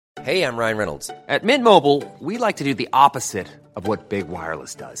Hey, I'm Ryan Reynolds. At Mint Mobile, we like to do the opposite of what Big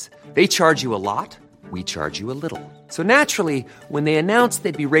Wireless does. They charge you a lot, we charge you a little. So naturally, when they announced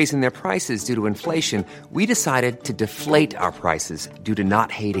they'd be raising their prices due to inflation, we decided to deflate our prices due to not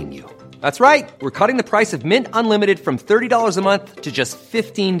hating you. That's right. We're cutting the price of Mint Unlimited from $30 a month to just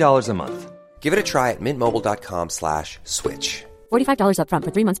 $15 a month. Give it a try at mintmobile.com/switch. $45 up front for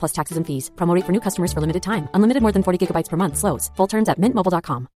 3 months plus taxes and fees. Promo rate for new customers for limited time. Unlimited more than 40 gigabytes per month. Slows full terms at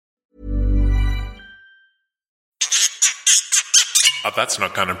mintmobile.com. A That's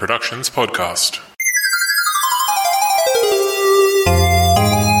Not Canon Productions podcast.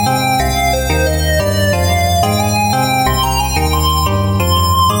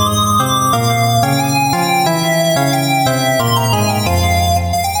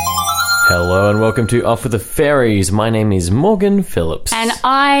 Hello and welcome to Off with the Fairies. My name is Morgan Phillips. And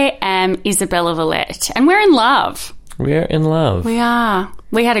I am Isabella Vallette. And we're in love. We're in love. We are.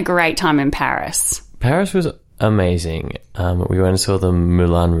 We had a great time in Paris. Paris was amazing. We went and saw the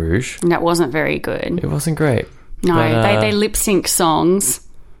Moulin Rouge. And that wasn't very good. It wasn't great. No, but, they lip sync songs.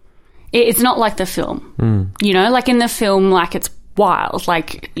 It's not like the film. You know, like in the film, like it's wild.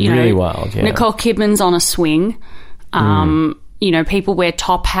 Like, you really know, wild, yeah. Nicole Kidman's on a swing. You know, people wear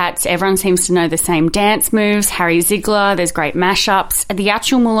top hats. Everyone seems to know the same dance moves. Harry Ziegler, there's great mashups. The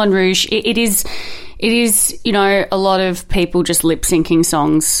actual Moulin Rouge, it is, you know, a lot of people just lip syncing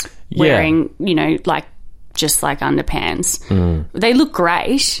songs wearing, you know, like just like underpants. They look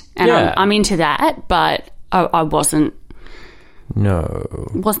great, and I'm into that, but I wasn't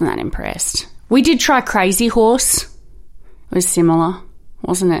that impressed. We did try Crazy Horse. It was similar,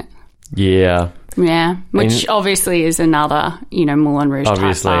 wasn't it? Yeah. Yeah, which obviously is another, you know, Moulin Rouge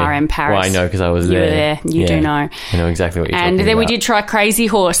type bar in Paris. Well, I know because I was there. You there. were there. You do know. I know exactly what you're talking about. And then we did try Crazy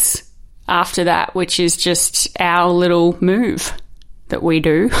Horse after that, which is just our little move that we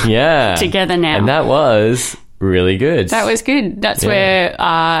do together now. And that was really good. That was good. That's where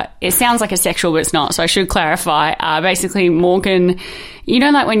it sounds like a sexual, but it's not. So I should clarify. Basically, Morgan, you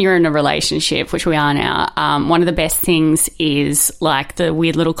know, like when you're in a relationship, which we are now, one of the best things is like the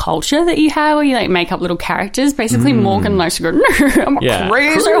weird little culture that you have where you like make up little characters. Basically, Morgan likes to go, no, I'm a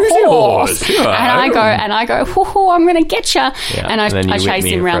crazy horse. Yeah. And I go, whoo, I'm going to get you. Yeah. And I chase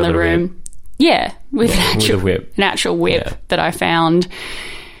him around the room. Yeah, with an actual whip that I found.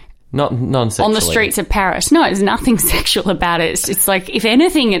 Not non-sexually. On the streets of Paris. No, there's nothing sexual about it. It's like, if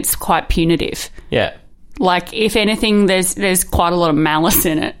anything, it's quite punitive. Yeah. Like, if anything, there's quite a lot of malice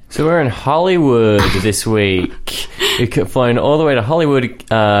in it. So we're in Hollywood this week. We've flown all the way to Hollywood.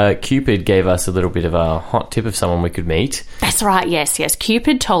 Cupid gave us a little bit of a hot tip of someone we could meet. That's right, yes.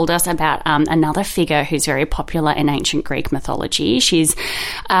 Cupid told us about another figure who's very popular in ancient Greek mythology. She's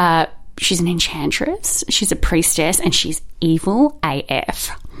an enchantress, she's a priestess, and she's evil AF.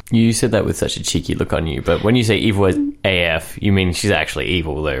 You said that with such a cheeky look on you, but when you say evil AF, you mean she's actually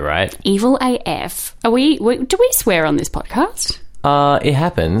evil though, right? Evil AF. Do we swear on this podcast? It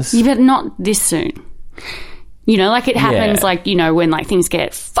happens. Yeah, but not this soon. You know, like it happens like, you know, when like things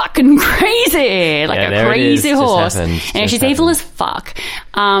get fucking crazy, like a crazy horse. And she's evil as fuck.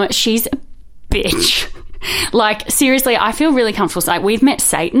 She's a bitch. Like, seriously, I feel really comfortable. Like, we've met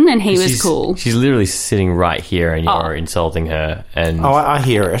Satan and he was cool. She's literally sitting right here and you're insulting her. And I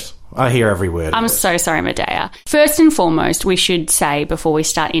hear it. I hear every word. I'm so sorry, Medea. First and foremost, we should say, before we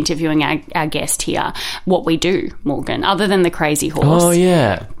start interviewing our guest here, what we do, Morgan, other than the Crazy Horse. Oh,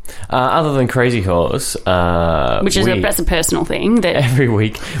 yeah. Other than Crazy Horse. That's a personal thing. That every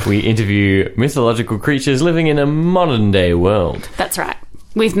week we interview mythological creatures living in a modern-day world. That's right.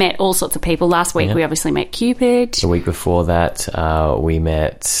 We've met all sorts of people. Last week we obviously met Cupid. The week before that we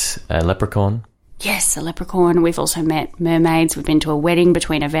met a leprechaun. Yes, a leprechaun. We've also met mermaids. We've been to a wedding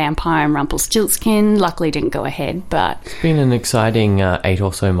between a vampire and Rumpelstiltskin. Luckily didn't go ahead, but... It's been an exciting 8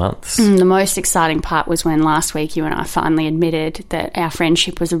 or so months. The most exciting part was when last week you and I finally admitted that our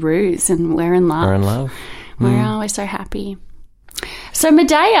friendship was a ruse and we're in love. We're in love. We're so happy. So,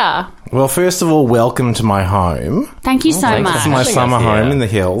 Medea. Well, first of all, welcome to my home. Thank you so much. This is my summer home in the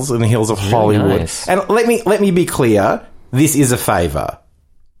hills of Hollywood. Nice. And let me be clear, this is a favour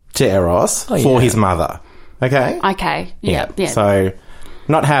to Eros for his mother. Okay? Okay. Yeah. So,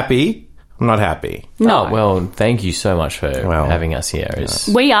 not happy. I'm not happy. No. Oh, well, thank you so much for having us here.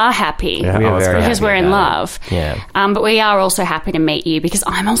 We are happy we are very because happy we're in love. Yeah. But we are also happy to meet you because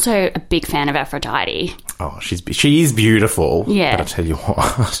I'm also a big fan of Aphrodite. Oh, she is beautiful. Yeah. But I tell you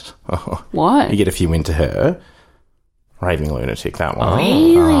what. What? You get a few into her. Raving lunatic, that one.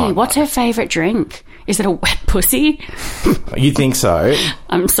 Really? What's her favourite drink? Is it a wet pussy? You think so?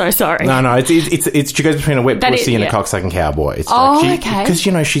 I'm so sorry. No, it's she goes between a wet That pussy is- and a yeah. cocksucking cowboy. It's Okay. Because,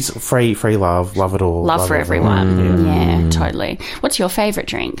 she's free love it all. Love for everyone. Yeah, totally. What's your favourite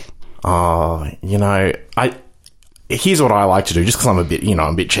drink? Oh, here's what I like to do, just because I'm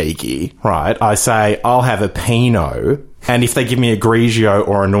a bit cheeky, right? I say, I'll have a Pinot, and if they give me a Grigio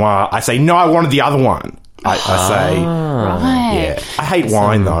or a Noir, I say, no, I wanted the other one. I say, Right. yeah. I hate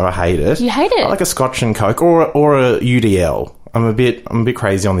wine, though. I hate it. You hate it? I like a Scotch and Coke or a UDL. I'm a bit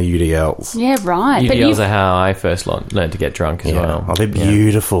crazy on the UDLs. Yeah, right. But UDLs are how I first learned to get drunk as well. Oh, they're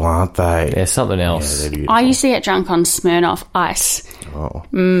beautiful, aren't they? There's something else. They're beautiful. I used to get drunk on Smirnoff Ice. Oh.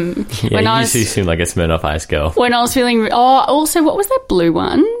 Yeah, When you I used to was- seem like a Smirnoff Ice girl. When I was feeling... Oh, also, what was that blue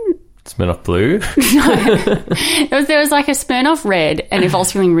one? Smirnoff Blue. There was like a Smirnoff Red, and if I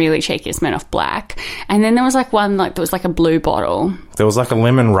was feeling really cheeky, a Smirnoff Black. And then there was like one, like there was like a blue bottle. There was like a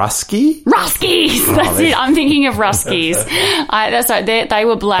lemon rusky. Ruskies! That's it. I'm thinking of Ruskies. That's right. They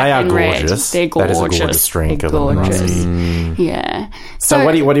were black They are and gorgeous. red. They're gorgeous. That is a gorgeous drink, They're a lemon gorgeous. Yeah. So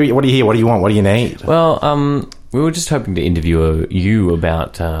what do you hear? What do you want? What do you need? Well, we were just hoping to interview you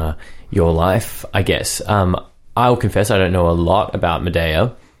about your life, I guess. I'll confess I don't know a lot about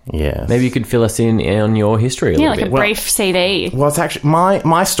Medea. Yeah. Maybe you could fill us in on your history a Yeah, little like a bit. brief CD. Well, it's actually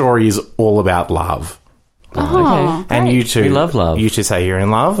my story is all about love. Oh, And great. you two, We love love. You two say you're in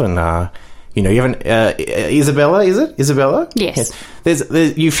love, and you haven't. Isabella, is it Isabella? Yes.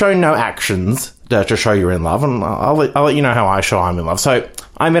 There's you've shown no actions to show you're in love, and I'll let you know how I show I'm in love. So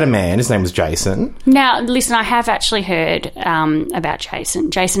I met a man. His name was Jason. Now, listen, I have actually heard about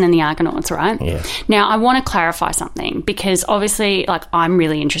Jason and the Argonauts, right? Yeah. Now, I want to clarify something because obviously, like, I'm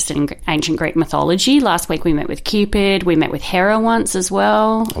really interested in ancient Greek mythology. Last week we met with Cupid. We met with Hera once as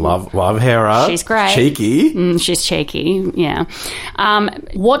well. Love Hera. She's great. Cheeky. She's cheeky, yeah.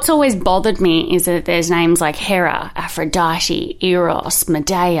 What's always bothered me is that there's names like Hera, Aphrodite, Eros,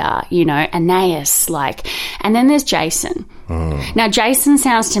 Medea, Aeneas, and then there's Jason. Now, Jason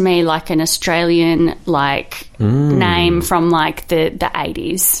sounds to me like an Australian, name from, the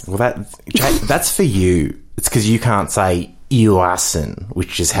 80s. Well, that's for you. It's because you can't say Eoasin,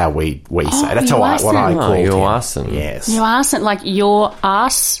 which is how we say. That's what I Eoasin. call him. Eoasin. Yes. You asked it like your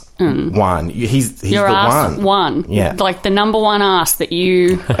ass. One. He's Your the ass one. Yeah. Like the number one ass that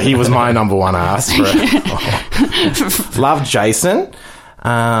you... He was my number one ass. Loved Jason.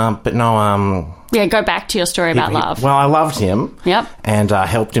 But no, Yeah, go back to your story about love. Well, I loved him. Yep. And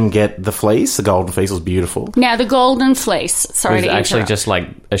helped him get the fleece. The golden fleece was beautiful. Now, the golden fleece. Sorry It was to actually interrupt. just like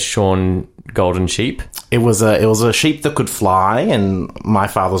a shorn golden sheep. It was a sheep that could fly, and my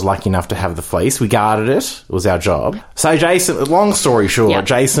father was lucky enough to have the fleece. We guarded it. It was our job. So Jason, long story short, Yep.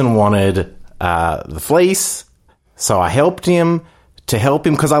 Jason wanted the fleece, so I helped him. To help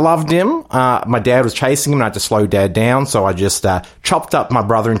him, because I loved him. My dad was chasing him, and I had to slow Dad down, so I just chopped up my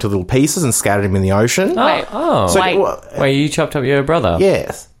brother into little pieces and scattered him in the ocean. Wait. Oh. So, Wait. Wait, you chopped up your brother?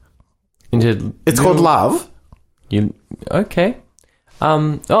 Yes. Into It's called love. Okay.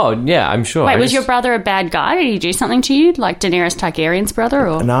 Oh, yeah, I'm sure. Wait, I was just- your brother a bad guy? Did he do something to you? Like Daenerys Targaryen's brother?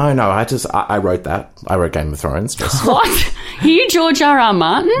 Or No, I wrote that. I wrote Game of Thrones. Just. what? Are you George R.R.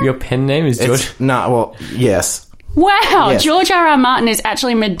 Martin? Your pen name is George? Yes. Wow, Yes. George R.R. Martin is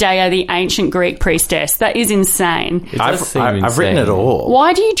actually Medea, the ancient Greek priestess. That is insane. It does seem I've written insane. it all.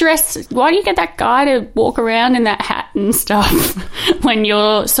 Why do you get that guy to walk around in that hat and stuff when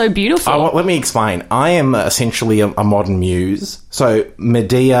you're so beautiful? Let me explain. I am essentially a modern muse. So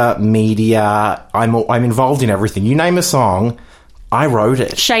Medea, media, I'm involved in everything. You name a song, I wrote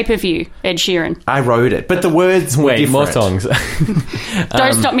it. Shape of You, Ed Sheeran. I wrote it. But the words were Wait, different. more songs.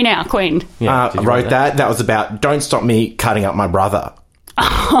 Don't Stop Me Now, Queen. Yeah, I did you wrote write that. That was about Don't Stop Me Cutting Up My Brother.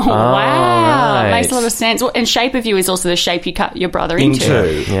 Oh, wow. right. Makes a lot of sense. Well, and Shape of You is also the shape you cut your brother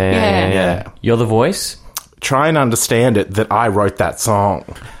into. Yeah. You're the voice? Try and understand it that I wrote that song.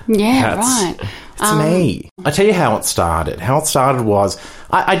 Yeah, That's- right. It's me. I tell you how it started. How it started was,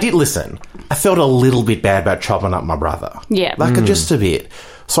 I did listen. I felt a little bit bad about chopping up my brother. Yeah. Just a bit.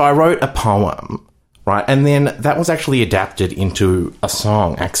 So I wrote a poem, right? And then that was actually adapted into a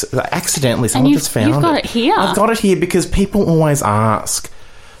song. Accidentally, someone you've- just found it. you've got it here. I've got it here because people always ask.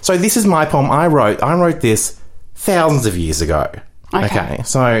 So this is my poem I wrote. I wrote this thousands of years ago. Okay.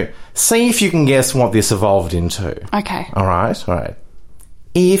 So see if you can guess what this evolved into. Okay. All right.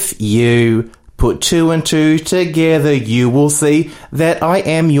 If you put two and two together, you will see that I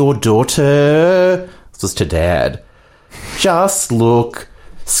am your daughter. This was to Dad. Just look,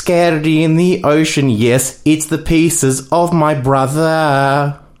 scattered in the ocean, yes, it's the pieces of my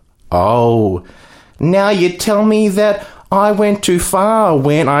brother. Oh, Now you tell me that I went too far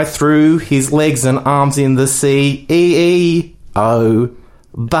when I threw his legs and arms in the sea. Oh,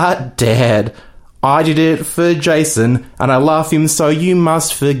 but Dad, I did it for Jason, and I love him, so you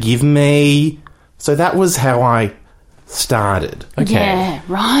must forgive me. So that was how I started. Okay. Yeah,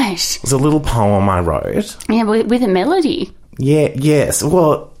 right. It was a little poem I wrote. Yeah, with a melody. Yes.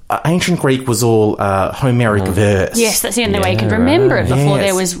 Well, ancient Greek was all Homeric verse. Yes, that's the only way you could remember it before Yes.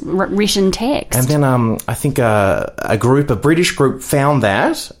 there was written text. And then I think a British group found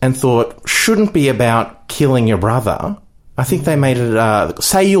that and thought, shouldn't be about killing your brother. I think they made it,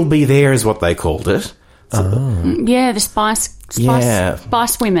 Say You'll Be There is what they called it. Yeah, the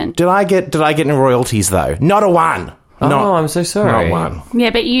Spice Women. Did I get any royalties though? Not a one. Oh, I'm so sorry. Not one. Yeah,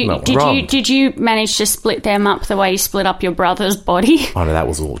 but robbed. did you manage to split them up the way you split up your brother's body? Oh no, that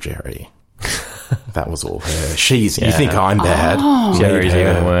was all Jerry. That was all her. You think I'm bad? Jerry's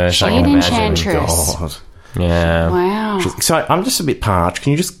even worse. I can An imagine. enchantress. God. Yeah. Wow. So I'm just a bit parched.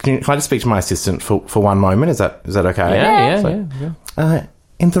 Can I just speak to my assistant for one moment? Is that okay? Yeah.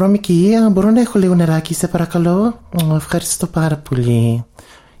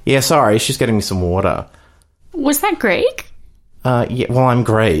 Yeah, sorry, she's getting me some water. Was that Greek? Yeah, well, I'm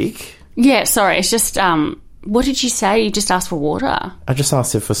Greek. Yeah, sorry. It's just, what did you say? You just asked for water. I just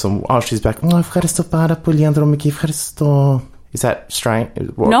asked her for some... Oh, she's back. Is that strange?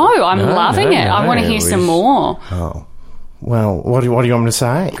 What? No, I'm loving it. I no, want to hear some more. Oh. Well, what do you want me to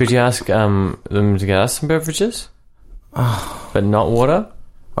say? Could you ask them to get us some beverages? But not water?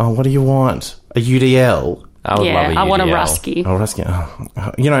 Oh, what do you want? A UDL? I would love a I want a UDL. rusky. Oh, Rusky.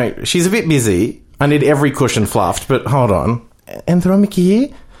 Oh. You know, she's a bit busy. I need every cushion fluffed, but hold on.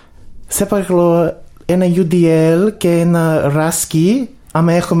 Andromiki, sepaklo ena UDL ke na Raski,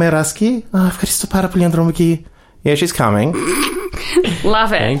 ame come Raski. Ευχαριστώ πάρα πολύ, Andromiki. Yeah, she's coming.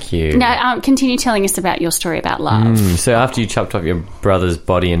 Love it. Thank you. Now, continue telling us about your story about love. So after you chopped off your brother's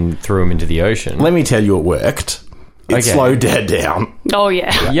body and threw him into the ocean... Let me tell you, it worked. It Okay. slowed Dad down. Oh,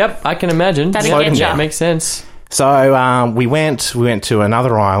 yeah. Yep, I can imagine. That'll Yep, get ya. that makes sense. So we went to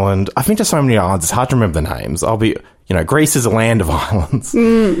another island. I've been to so many islands, it's hard to remember the names. Greece is a land of islands.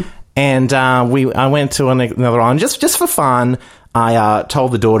 And I went to another island just for fun. I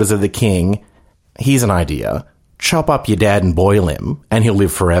told the daughters of the king, here's an idea. Chop up your dad and boil him, and he'll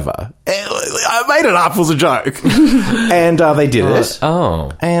live forever. I made it up. It was a joke. And they did it.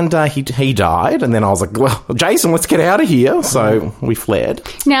 Oh. And he died. And then I was like, well, Jason, let's get out of here. So we fled.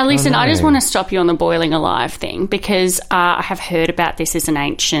 Now, listen, I just want to stop you on the boiling alive thing because I have heard about this as an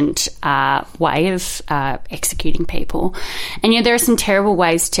ancient way of executing people. And, there are some terrible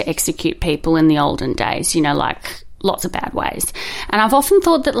ways to execute people in the olden days, like lots of bad ways. And I've often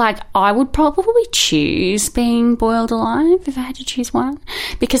thought that, I would probably choose being boiled alive if I had to choose one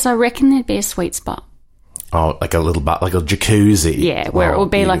because I reckon there'd be a sweet spot. Oh, like a little like a jacuzzi. Yeah, where it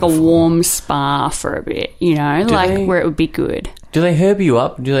would be like a warm spa for a bit, where it would be good. Do they herb you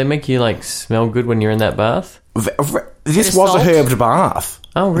up? Do they make you, smell good when you're in that bath? This Bit of was a salt? herbed bath.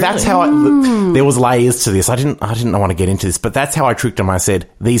 Oh, really? That's how there was layers to this. I didn't want to get into this, but that's how I tricked him. I said,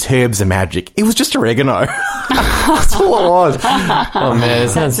 these herbs are magic. It was just oregano. That's all it was. Oh, man, it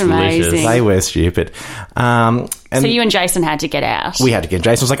sounds amazing. delicious. They were stupid. And So you and Jason had to get out. we had to get...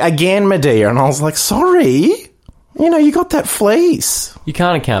 Jason was like, again, Medea. And I was like, sorry. You got that fleece. You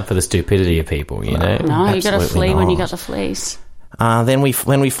can't account for the stupidity of people, you know? No, you got to Absolutely flee when you not. got the fleece. Then we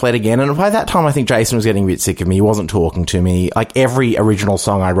fled again, and by that time I think Jason was getting a bit sick of me. He wasn't talking to me. Like every original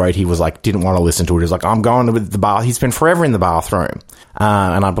song I wrote, he was like, didn't want to listen to it. He was like, I'm going to the bath. He spent forever in the bathroom.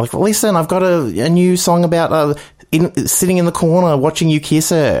 And I'd be like, well, listen, I've got a new song about sitting in the corner watching you kiss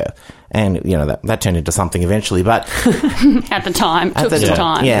her. And, that turned into something eventually, but... At the time. Took some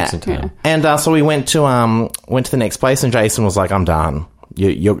time. Yeah. Took some time. And so we went to the next place, and Jason was like, I'm done.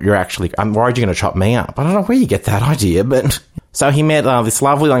 You're actually... I'm worried you're going to chop me up. I don't know where you get that idea, but... So he met this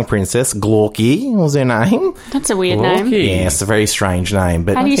lovely young princess, Glorky was her name. That's a weird name. Glorky. Yeah, it's a very strange name.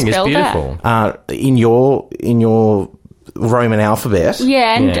 But How do you I think it's spell beautiful. that? in your Roman alphabet...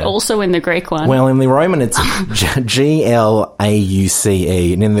 Yeah, and Yeah. also in the Greek one. Well, in the Roman, it's Glauce,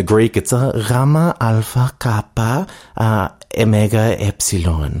 and in the Greek, it's Gamma, Alpha, Kappa, Omega,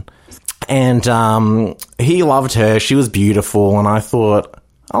 Epsilon. And he loved her. She was beautiful, and I thought,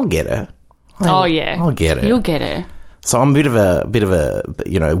 I'll get her. oh, yeah. I'll get her. You'll get her. So I'm a bit of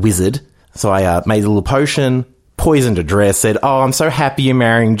a wizard. So I made a little potion, poisoned a dress, said, "Oh, I'm so happy you're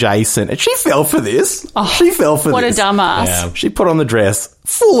marrying Jason," and she fell for this. She fell for What this. a dumbass. Yeah. She put on the dress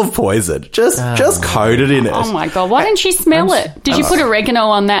full of poison, just coated in it. Oh, my God. Why didn't she smell it? Did you put oregano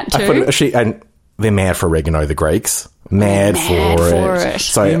on that too? And they're mad for oregano, the Greeks. mad for it. The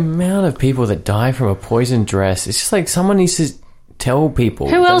So amount of people that die from a poison dress, it's just like someone needs to tell people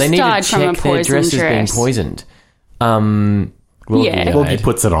Who that else they need died to from a check their poison dress is being dress? poisoned. Yeah. Wilkie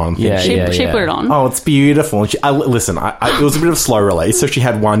puts it on. She put it on. Oh, it's beautiful. And listen, it was a bit of a slow release, so she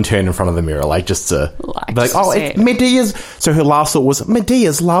had one turn in front of the mirror, like just to be like, oh, it's Medea's. So her last thought was,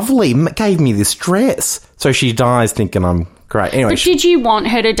 Medea's lovely, gave me this dress. So she dies thinking I'm great. Anyway, But did you want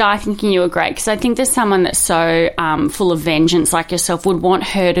her to die thinking you were great? Because I think there's someone that's so full of vengeance like yourself would want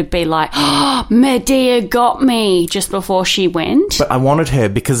her to be like, oh, Medea got me just before she went. but I wanted her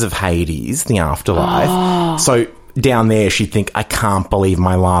because of Hades, the afterlife. So down there, she'd think, I can't believe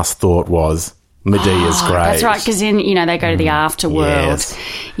my last thought was Medea's great. That's right, because then, they go to the afterworld.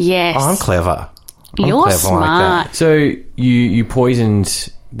 Yes. Oh, I'm clever. I'm You're clever smart. like that. So you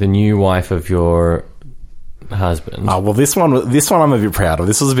poisoned the new wife of your husband. Oh, well, this one I'm a bit proud of.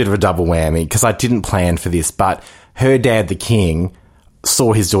 This was a bit of a double whammy because I didn't plan for this, but her dad, the king,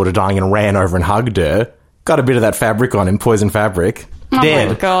 saw his daughter dying and ran over and hugged her. Got a bit of that fabric on him, poison fabric. Oh Dead.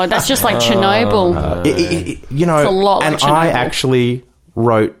 my God, that's just like Chernobyl. You know, It's a lot like and I Chernobyl. actually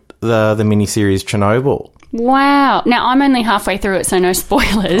wrote the miniseries Chernobyl. Wow. Now, I'm only halfway through it, so no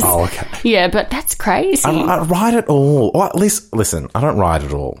spoilers. Oh, okay. Yeah, but that's crazy. I write it all. Or at least, listen, I don't write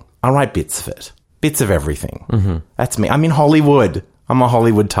it all. I write bits of it. Bits of everything. Mm-hmm. That's me. I'm in Hollywood. I'm a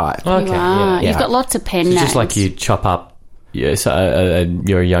Hollywood type. Okay, Wow. yeah. You've got lots of pen It's names. just like you chop up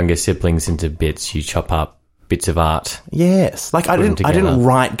your younger siblings into bits. You chop up bits of art. Yes. Like I them didn't together.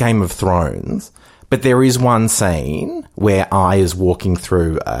 write Game of Thrones, but there is one scene where I is walking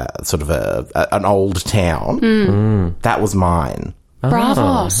through sort of an old town. That was mine.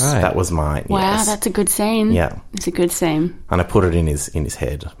 Bravos. right. That was mine. Wow, yes. that's a good scene. Yeah. It's a good scene. And I put it in his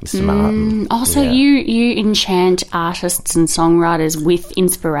head, Mr. Martin. Also, Yeah. you enchant artists and songwriters with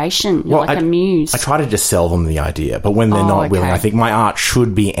inspiration. You're like a muse. I try to just sell them the idea, but when they're Oh, not willing, okay. I think my art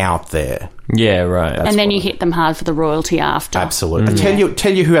should be out there. Yeah, right. and then you hit them hard for the royalty after. Absolutely. I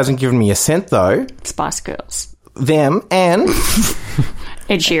tell you who hasn't given me a cent though. Spice Girls. Them and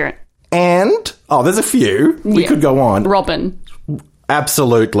Ed Sheeran. there's a few. We Yeah. could go on. Robin.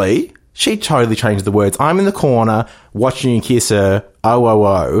 Absolutely. She totally changed the words. I'm in the corner watching you kiss her. Oh, oh,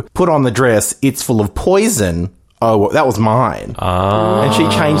 oh. Put on the dress. It's full of poison. Oh, that was mine. And she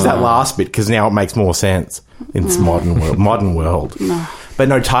changed that last bit because now it makes more sense in this modern world. But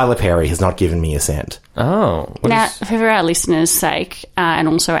no, Tyler Perry has not given me a cent. Oh. Now, for our listeners' sake, and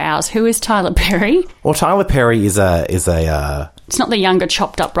also ours, who is Tyler Perry? Well, Tyler Perry is a It's not the younger,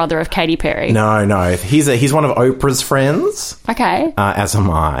 chopped-up brother of Katy Perry. no. He's one of Oprah's friends. Okay. As am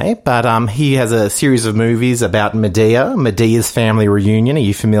I, but he has a series of movies about Medea's family reunion. Are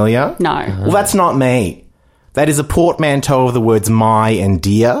you familiar? No. Well, that's not me. That is a portmanteau of the words "my" and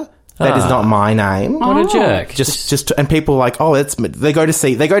 "dear." That is not my name. What a jerk. Just and people are like, oh, they go to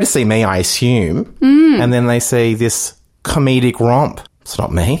see me, I assume, Mm. and then they see this comedic romp. It's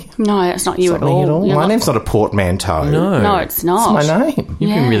not me. No, that's not you It's at not me all. You're My not- name's not a portmanteau. No, it's not. It's my name.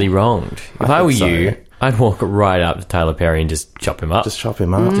 You've been really wronged. If I think were so. you, I'd walk right up to Tyler Perry and just chop him up. Just chop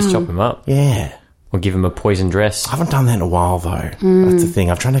him up. Just chop him up. Yeah. Or give him a poison dress. I haven't done that in a while, though. That's the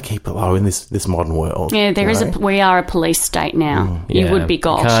thing. I'm trying to keep it low in this modern world. Yeah, we are a police state now. You Yeah. would be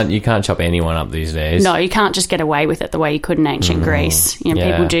got. You can't chop anyone up these days. No, you can't just get away with it the way you could in ancient Greece. You know,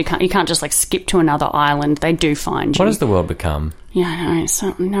 Yeah. people do. You can't just like skip to another island. They do find you. What has the world become? Yeah, I know.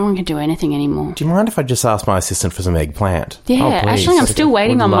 So no one can do anything anymore. Do you mind if I just ask my assistant for some eggplant? Yeah, Oh, please. actually, I'm still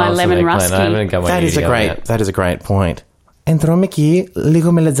waiting Would on my love some lemon eggplant. I haven't rusky. got one That yet is to a go great. yet. That is a great point. Ενδρόμη εκεί,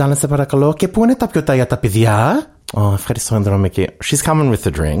 λίγο με λετζάλεσε παρακαλώ και πού είναι τα πιωτά για τα παιδιά? Oh, ευχαριστώ ενδρόμη εκεί. She's coming with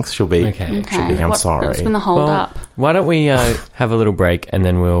the drinks. She'll be. Okay. She'll be. I'm sorry. What's been the hold Well, up? why don't we have a little break and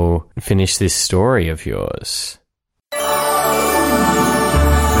then we'll finish this story of yours.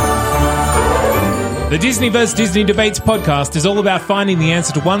 The Disney vs. Disney Debates podcast is all about finding the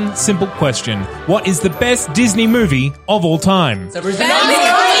answer to one simple question. What is the best Disney movie of all time?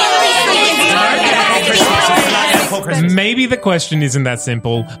 Maybe the question isn't that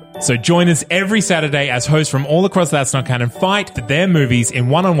simple. So join us every Saturday as hosts from all across That's Not Canon fight for their movies in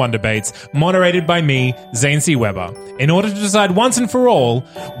one-on-one debates moderated by me, Zane C. Weber, in order to decide once and for all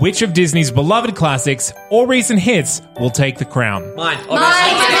which of Disney's beloved classics or recent hits will take the crown.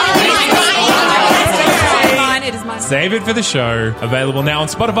 Save it for the show. Available now on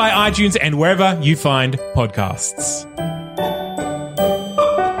Spotify, iTunes, and wherever you find podcasts.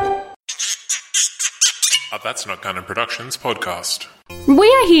 That's Not Canon Productions podcast. We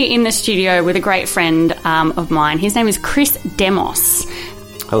are here in the studio with a great friend of mine. His name is Chris Demos.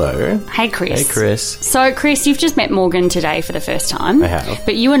 Hello. Hey, Chris. Hey, Chris. So, Chris, you've just met Morgan today for the first time. I have.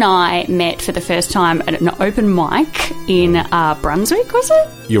 But you and I met for the first time at an open mic in Brunswick, was it?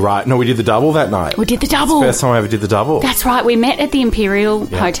 You're right. No, we did the double that night. We did the double. First time I ever did the double. That's right. We met at the Imperial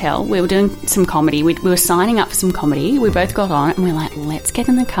Hotel. We were doing some comedy. We were signing up for some comedy. We both got on and we were like, let's get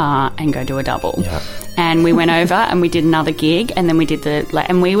in the car and go do a double. Yeah. And we went over and we did another gig and then we did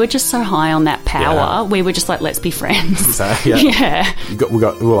and we were just so high on that power. Yeah. We were just like, let's be friends. So, yeah. We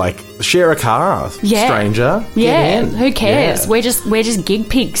were like, share a car, stranger. Yeah. Get in. Who cares? Yeah. We're just gig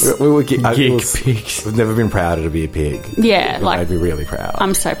pigs. We were Gig pigs. I've never been prouder to be a pig. Yeah, It like- made me really proud.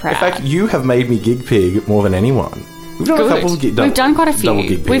 I'm so proud. In fact, you have made me gig pig more than anyone. We've done Good. a couple of We've done quite a double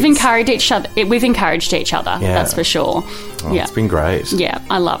few. gig We've pigs. encouraged each other. Yeah. That's for sure. Oh, yeah. It's been great. Yeah,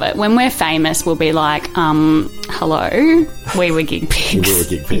 I love it. When we're famous, we'll be like, hello, we were gig pigs. We were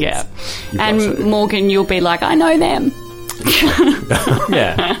gig pigs. Yeah. You've got And to. Morgan, you'll be like, I know them.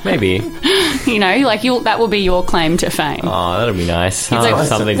 Yeah, maybe. You know, like that will be your claim to fame. Oh, that'll be nice. It's like,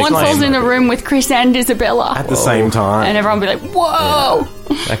 Something to one claim. falls in a room with Chris and Isabella. At the same time. And everyone will be like, whoa!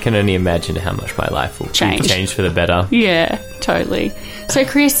 I can only imagine how much my life will change for the better. Yeah, totally. So,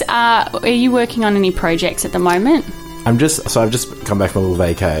 Chris, are you working on any projects at the moment? I've just come back from a little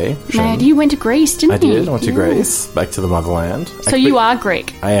vacay. Man, you went to Greece, didn't I you? did. I went to Greece, back to the motherland. So you are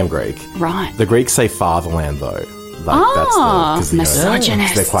Greek, I am Greek. right? The Greeks say fatherland, though.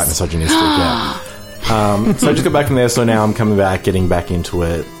 Misogynist. They're quite misogynistic, yeah. So I just got back from there, so now I'm coming back, getting back into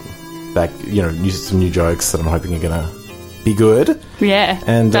it. Some new jokes that I'm hoping are going to be good. Yeah,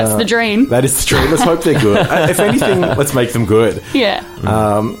 And that's the dream. That is the dream. Let's hope they're good. If anything, let's make them good. Yeah.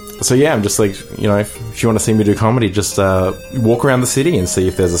 So yeah, I'm just like, if you want to see me do comedy, just walk around the city and see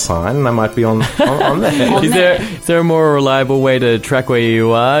if there's a sign, and I might be on there. Is there a more reliable way to track where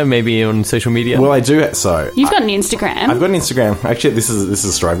you are? Maybe on social media? Well, I do. So You've got an Instagram. I've got an Instagram. Actually, this is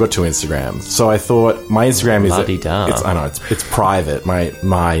a story. I've got 2 Instagrams. So I thought my Instagram is La-di-da. it's private. My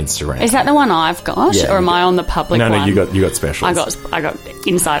Instagram. Is that the one I've got, Yeah, or am you I on the public No, one? you got specials. I got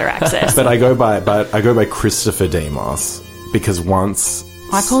insider access. But I go by Christopher Demos because once.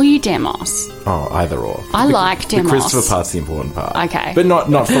 I call you Demos. Oh, either or. I like The Demos. Christopher part's the important part. Okay. But not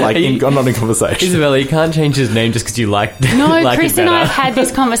for like I'm not in conversation. Isabella, you can't change his name just because you like No, like Chris it and I better. have had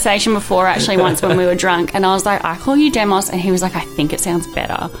this conversation before, actually, once when we were drunk, and I was like, I call you Demos, and he was like, I think it sounds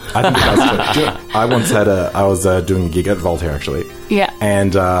better. I think that's true. I once I was doing a gig at Voltaire actually. Yeah.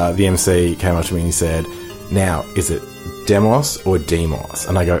 And the MC came up to me and he said, "Now, is it Demos or Demos?"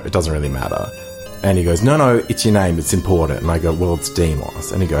 And I go, "It doesn't really matter." And he goes, No, it's your name. It's important. And I go, "Well, it's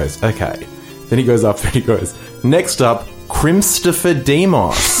Demos." And he goes, "Okay." Then he goes up and he goes, "Next up, Christopher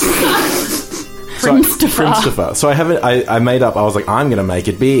Demos." Christopher. So I made up, I was like, I'm going to make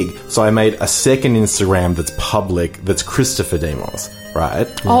it big. So I made a second Instagram that's public, that's Christopher Demos, right?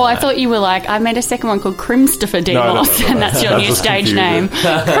 Oh, I thought you were like, I made a second one called Crimstopher Demos, no, and that's your that's new just stage confusing. name.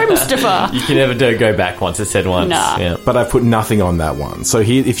 Crimstopher. You can never go back once. It's said once. Nah. Yeah. But I put nothing on that one. So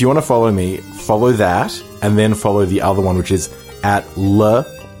here, if you want to follow me, follow that, and then follow the other one, which is at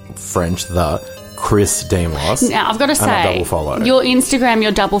the Chris Demos. Now, I've got to And I say, double follow. your Instagram,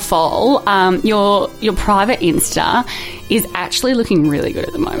 your double follow, your private Insta is actually looking really good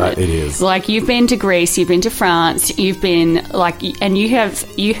at the moment. It is. Like, you've been to Greece, you've been to France, you've been, like, and you have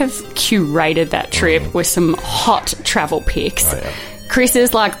curated that trip with some hot travel pics. Oh, yeah. Chris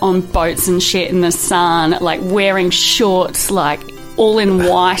is, like, on boats and shit in the sun, like, wearing shorts, like, all in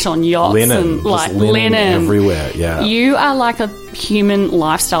white on yachts Linen, and just like linen everywhere, yeah. You are like a human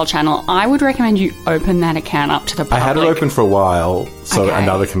lifestyle channel. I would recommend you open that account up to the public. I had it open for a while, so Okay.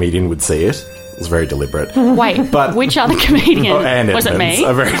 another comedian would see it. It was very deliberate. Wait, But- which other comedian? Oh, Anne was it Edmonds, me?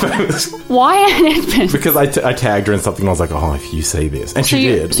 a very famous. Why Anne Edmonds? Because I tagged her in something and I was like, oh, if you see this. And she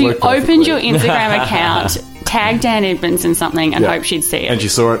did. So you Worked opened perfectly. your Instagram account, tagged Anne Edmonds in something, and Yeah. hoped she'd see it. And she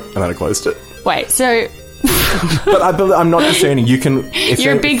saw it, and then I closed it. Wait, so But I'm not discerning. You can. If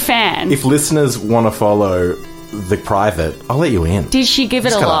you're a there- big fan. If listeners want to follow the private, I'll let you in. Did she give it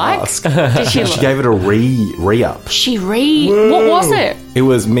a Just gotta like? ask. Did she? She gave it a re-up. What was it? It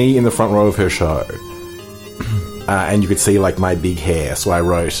was me in the front row of her show. And you could see like my big hair. So I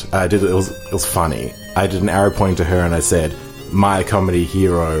wrote, it was funny. I did an arrow pointing to her and I said, "My comedy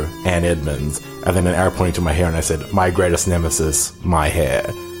hero, Anne Edmonds." And then an arrow pointing to my hair and I said, "My greatest nemesis, my hair."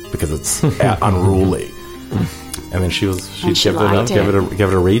 Because it's unruly. And then she And she gave liked it a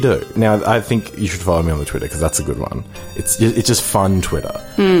redo. Now I think you should follow me on the Twitter because that's a good one. It's just fun Twitter.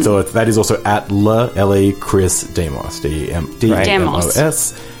 So that is also at Le Chris Demos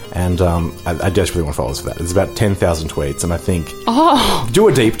Demos. And I desperately want followers for that. It's about 10,000 tweets, and I think do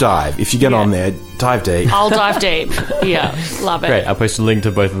a deep dive. If you get on there, Dive deep. I'll dive deep. Yeah, love it. Great. I'll post a link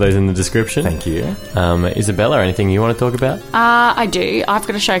to both of those in the description. Thank you. Isabella, anything you want to talk about? I do. I've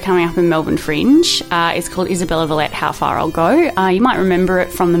got a show coming up in Melbourne Fringe. It's called Isabella Villette, How Far I'll Go. You might remember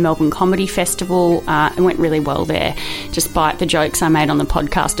it from the Melbourne Comedy Festival. It went really well there, despite the jokes I made on the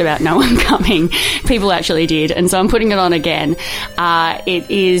podcast about no one coming. People actually did, and so I'm putting it on again.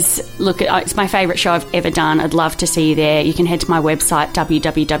 It's my favourite show I've ever done. I'd love to see you there. You can head to my website,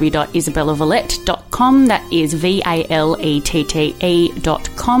 www.isabellavillette.com. That is VALETTE.com,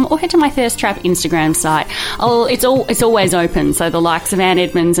 or head to my Thirst Trap Instagram site. It's always open, so the likes of Anne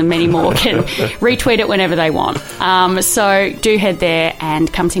Edmonds and many more can retweet it whenever they want. So do head there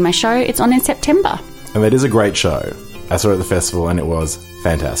and come see my show. It's on in September. And that is a great show. I saw it at the festival and it was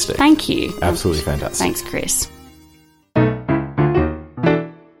fantastic. Thank you. Absolutely fantastic. Thanks, Chris.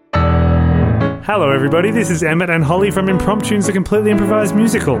 Hello everybody, this is Emmett and Holly from Impromptunes, a completely improvised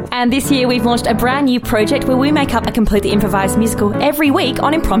musical. And this year we've launched a brand new project where we make up a completely improvised musical every week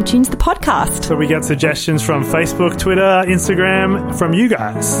on Impromptunes, the podcast. So we get suggestions from Facebook, Twitter, Instagram, from you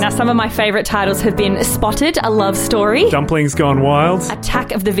guys. Now some of my favourite titles have been Spotted, a love story, Dumplings Gone Wild,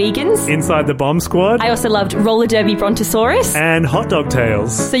 Attack of the Vegans, Inside the Bomb Squad, I also loved Roller Derby Brontosaurus, and Hot Dog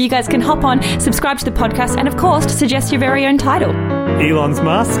Tales. So you guys can hop on, subscribe to the podcast, and of course suggest your very own title. Elon's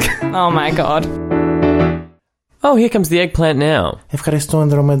Musk. Oh my god. Oh, here comes the eggplant now. Ευχαριστώ,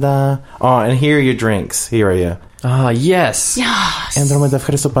 Ανδρόμεδα. Oh, and here are your drinks. Here are you. Ah, yes. Ανδρόμεδα,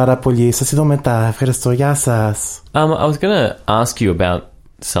 ευχαριστώ πάρα πολύ. Σας είδω μετά. Ευχαριστώ. Γεια σας. I was going to ask you about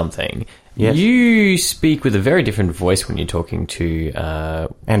something. Yes. You speak with a very different voice when you're talking to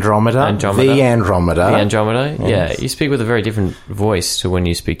Andromeda. The Andromeda. The Andromeda. Yes. Yeah, you speak with a very different voice to when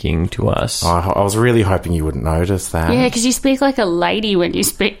you're speaking to us. I was really hoping you wouldn't notice that. Yeah, because you speak like a lady when you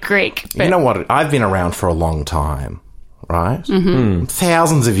speak Greek. But You know what? I've been around for a long time, right? Mm-hmm.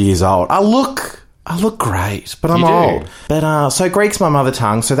 Thousands of years old. I look great, but I'm You do. old. But so Greek's my mother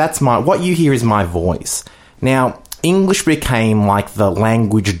tongue, so that's what you hear is my voice. Now, English became like the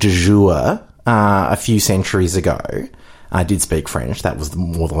language du jour a few centuries ago. I did speak French. That was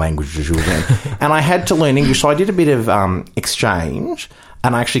more the language du jour then. And I had to learn English, so I did a bit of exchange,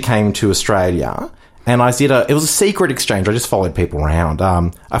 and I actually came to Australia. And it was a secret exchange. I just followed people around.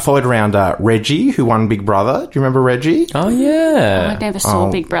 I followed around Reggie, who won Big Brother. Do you remember Reggie? Oh, yeah. I never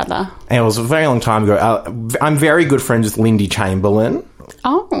saw Big Brother. And it was a very long time ago. I'm very good friends with Lindy Chamberlain.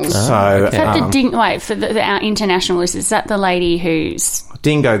 Oh. So, Is that for our international listeners, is that the lady who's...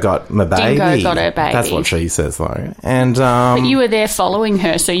 Dingo got my baby. Dingo got her baby. That's what she says, though. And but you were there following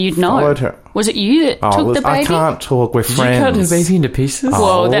her, so you'd know. Followed her. Was it you that took the baby? I can't talk. We're Did friends. you cut her baby into pieces?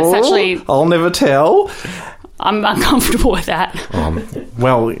 Whoa, that's actually... I'll never tell. I'm uncomfortable with that.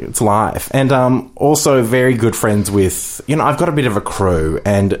 Well, it's life. And also very good friends with... I've got a bit of a crew,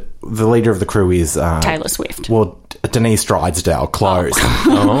 and the leader of the crew is... Taylor Swift. Well, Denise Drysdale, close.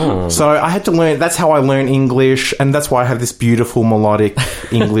 Oh. So I had to learn... That's how I learn English, and that's why I have this beautiful, melodic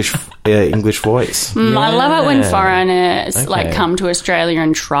English voice. I love it when foreigners come to Australia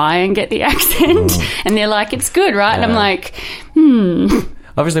and try and get the accent, and they're like, it's good, right? And I'm like,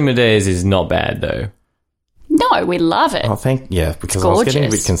 Obviously, Medea's is not bad, though. No, we love it. Because I was getting a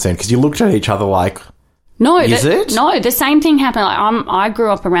bit concerned, because you looked at each other like... No, No, the same thing happened. Like, I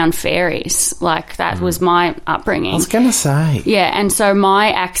grew up around fairies. Like, that was my upbringing. I was going to say. Yeah, and so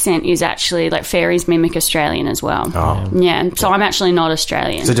my accent is actually, like, fairies mimic Australian as well. Oh. Yeah, so I'm actually not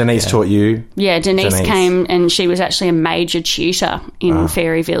Australian. So Denise taught you? Yeah, Denise came and she was actually a major tutor in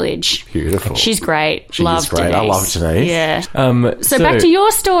Fairy Village. Beautiful. She's great. She is great. Denise. I love Denise. Yeah. So back to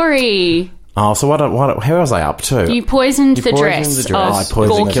your story. Oh, so what? How was I up to? You poisoned the poisoned the dress. of I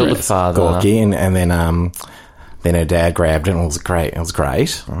poisoned Gorky. Killed the father. Gorky, and then her dad grabbed it, and it was great. It was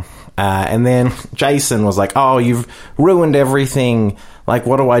great. And then Jason was like, "Oh, you've ruined everything. Like,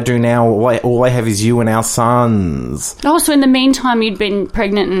 what do I do now? All I have is you and our sons." Oh, so in the meantime, you'd been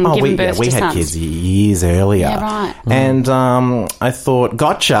pregnant and given birth we to had sons. kids years earlier. Yeah, right. And I thought,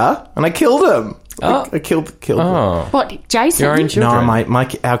 gotcha, and I killed him. I killed them. What, Jason? Your own children? No,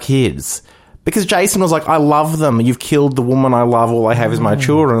 our kids. Because Jason was like, I love them. You've killed the woman I love. All I have is my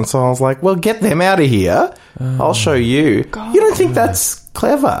children. So I was like, well, get them out of here. I'll show you. God. You don't think that's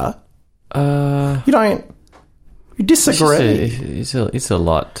clever? You don't... You disagree. It's a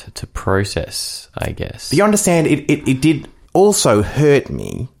lot to process, I guess. But you understand, it did also hurt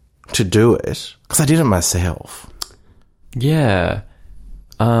me to do it. Because I did it myself. Yeah.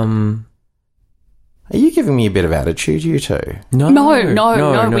 Are you giving me a bit of attitude, you two? No.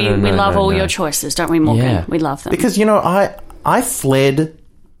 We love all your choices, don't we, Morgan? Yeah. We love them. Because, I fled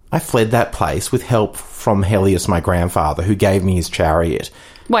that place with help from Helios, my grandfather, who gave me his chariot.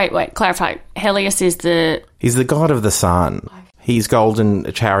 Wait, clarify. Helios is the... He's the god of the sun. His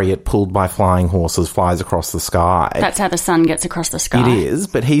golden chariot pulled by flying horses flies across the sky. That's how the sun gets across the sky. It is,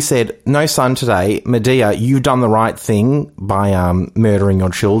 but he said, no sun today. Medea, you've done the right thing by murdering your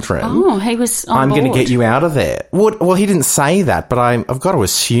children. Oh, he was on I'm board. going to get you out of there. Well, he didn't say that, but I've got to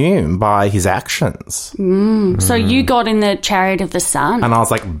assume by his actions. So you got in the chariot of the sun. And I was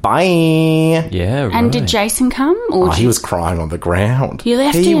like, bye. Yeah, right. And did Jason come? Or Oh, he was crying on the ground. You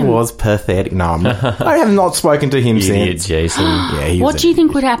left he him? was pathetic. No, I have not spoken to him Idiot since. Jason. Yeah, he What was do you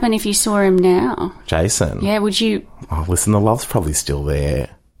think would happen if you saw him now? Jason? Yeah, would you... Oh, listen, the love's probably still there.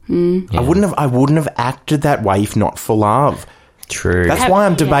 I wouldn't have acted that way if not for love. True. That's why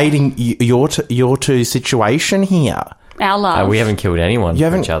I'm debating your two situation here. Our love. We haven't killed anyone You for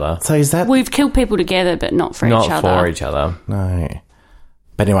haven't. each other. So is that We've killed people together, but not for Not each other. for each other. no?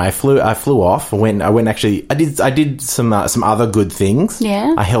 But anyway, I flew off. I went. Actually, I did some other good things.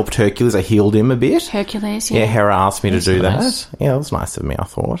 Yeah? I helped Hercules. I healed him a bit. Hercules, Yeah, Hera asked me to do nice. that. Yeah, it was nice of me, I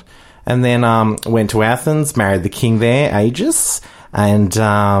thought. And then went to Athens, married the king there, Aegis, and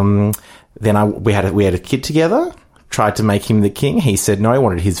then we had a kid together. Tried to make him the king. He said no. He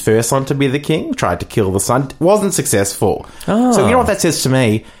wanted his first son to be the king. Tried to kill the son. Wasn't successful. Oh. So you know what that says to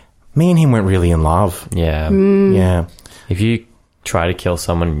me? Me and him went really in love. Yeah. Yeah. If you try to kill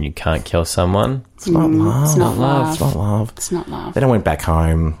someone and you can't kill someone, It's not love. It's not love. It's not love. It's not love. Then I went back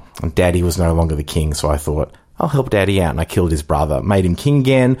home, and Daddy was no longer the king, so I thought, I'll help Daddy out, and I killed his brother, made him king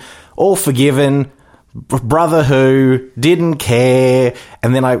again, all forgiven, brother who didn't care,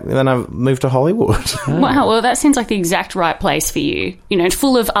 and then I moved to Hollywood. Wow, well, that seems like the exact right place for you. You know,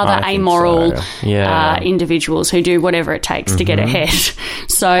 full of other I think amoral so. Yeah. Individuals who do whatever it takes to get ahead.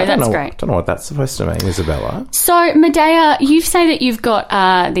 So that's great. Don't know what that's supposed to mean, Isabella. So, Medea, you say that you've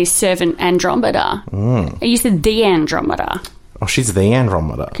got this servant Andromeda. You said the Andromeda. Oh, she's the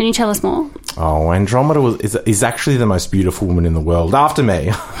Andromeda. Can you tell us more? Oh, Andromeda is actually the most beautiful woman in the world, after me.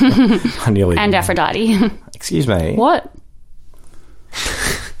 I nearly... And Aphrodite. Excuse me. What?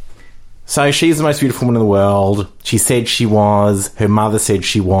 So she's the most beautiful woman in the world. She said she was. Her mother said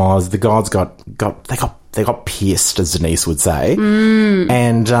she was. The gods they got pierced, as Denise would say.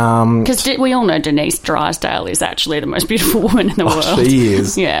 And Because we all know Denise Drysdale is actually the most beautiful woman in the world. she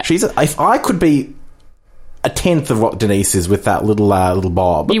is. Yeah. If I could be a tenth of what Denise is with that little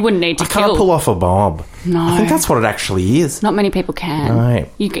bob, You wouldn't need to I can't kill. pull off a bob. No. I think that's what it actually is. Not many people can.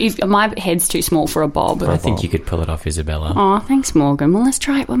 Right. My head's too small for a bob. I think you could pull it off, Isabella. Oh, thanks, Morgan. Well, let's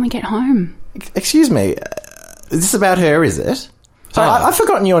try it when we get home. Excuse me. Is this about her? Is it? Sorry, I've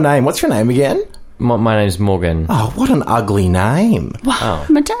forgotten your name. What's your name again? My name's Morgan. Oh, what an ugly name. Wow,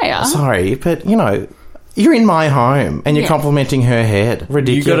 Medea. Sorry, but you're in my home and you're complimenting her head.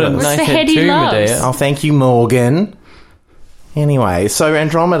 Ridiculous. You got a It's nice the head head he too, loves. Medea. Oh, thank you, Morgan. Anyway, so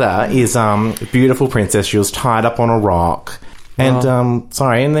Andromeda is a beautiful princess. She was tied up on a rock. And,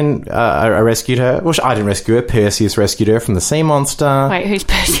 and then I rescued her. Well, I didn't rescue her. Perseus rescued her from the sea monster. Wait, who's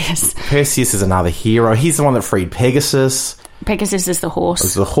Perseus? Perseus is another hero. He's the one that freed Pegasus. Pegasus is the horse.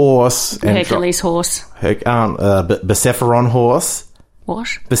 It's the horse. Hercules horse. Persephone horse. What?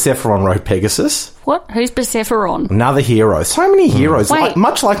 Persephone rode Pegasus. What? Who's Persephone? Another hero. So many heroes, Wait.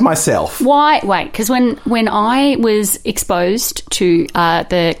 much like myself. Why? Wait, because when I was exposed to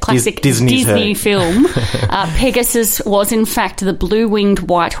the classic Disney's Disney film, Pegasus was in fact the blue-winged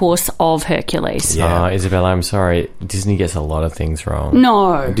white horse of Hercules. Yeah. Isabella, I'm sorry. Disney gets a lot of things wrong.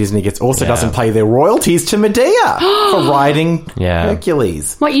 No. Disney doesn't pay their royalties to Medea for riding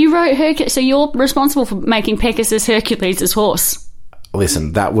Hercules. What, you wrote Hercules, so you're responsible for making Pegasus Hercules' horse?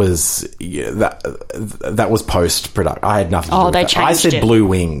 Listen, that was post-production. I had nothing to do with they that. changed I said it. blue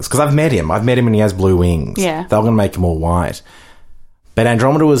wings, because I've met him and he has blue wings. Yeah. They were going to make him all white. But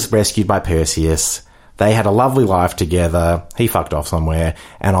Andromeda was rescued by Perseus. They had a lovely life together. He fucked off somewhere.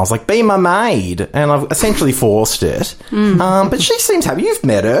 And I was like, be my maid. And I've essentially forced it. But she seems happy. You've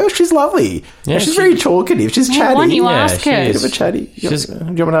met her. She's lovely. Yeah, she's very talkative. She's chatty. Why don't you Yeah, ask she her? Bit of a chatty. Do you want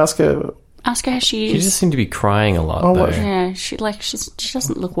me to ask her? Ask her how she She is. just seemed to be crying a lot, though. Yeah, she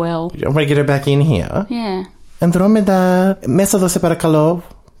doesn't look well. I'm going to get her back in here. Yeah. Andromeda, mesadosa para calor.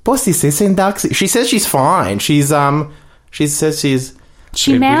 Posti se sendaxi. She says she's fine. She says she's...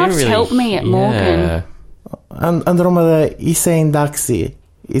 She We didn't mouths really- help me at Morgan. Andromeda is saying daxi.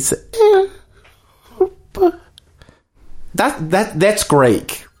 It's... That's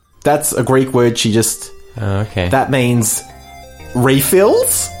Greek. That's a Greek word. She just... Okay. That means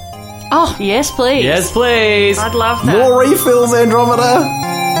refills? Oh, yes, please. Yes, please. I'd love that. More refills, Andromeda.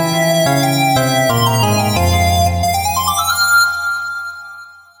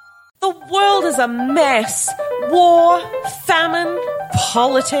 The world is a mess. War, famine,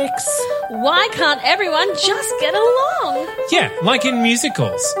 politics. Why can't everyone just get along? Yeah, like in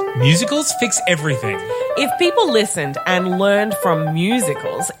musicals. Musicals fix everything. If people listened and learned from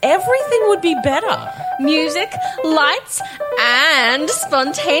musicals, everything would be better. Music, lights, and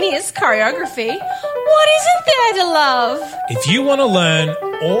spontaneous choreography. What isn't there to love? If you want to learn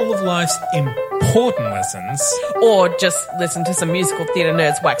all of life's important lessons, or just listen to some musical theatre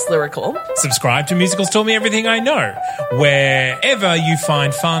nerds wax lyrical, subscribe to Musicals Taught Me Everything I Know, wherever you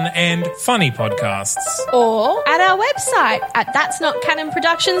find fun and funny podcasts. Or at our website at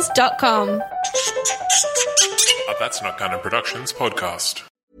that'snotcanonproductions.com. A That's Not Canon Productions podcast.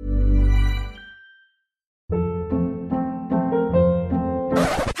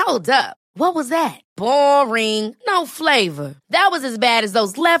 Hold up. What was that? Boring. No flavor. That was as bad as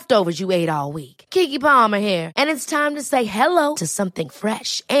those leftovers you ate all week. Keke Palmer here, and it's time to say hello to something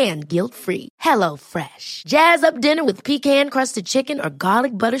fresh and guilt-free. Hello Fresh. Jazz up dinner with pecan-crusted chicken or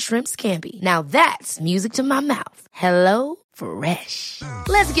garlic butter shrimp scampi. Now that's music to my mouth. Hello Fresh.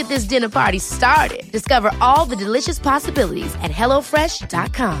 Let's get this dinner party started. Discover all the delicious possibilities at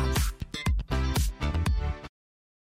HelloFresh.com.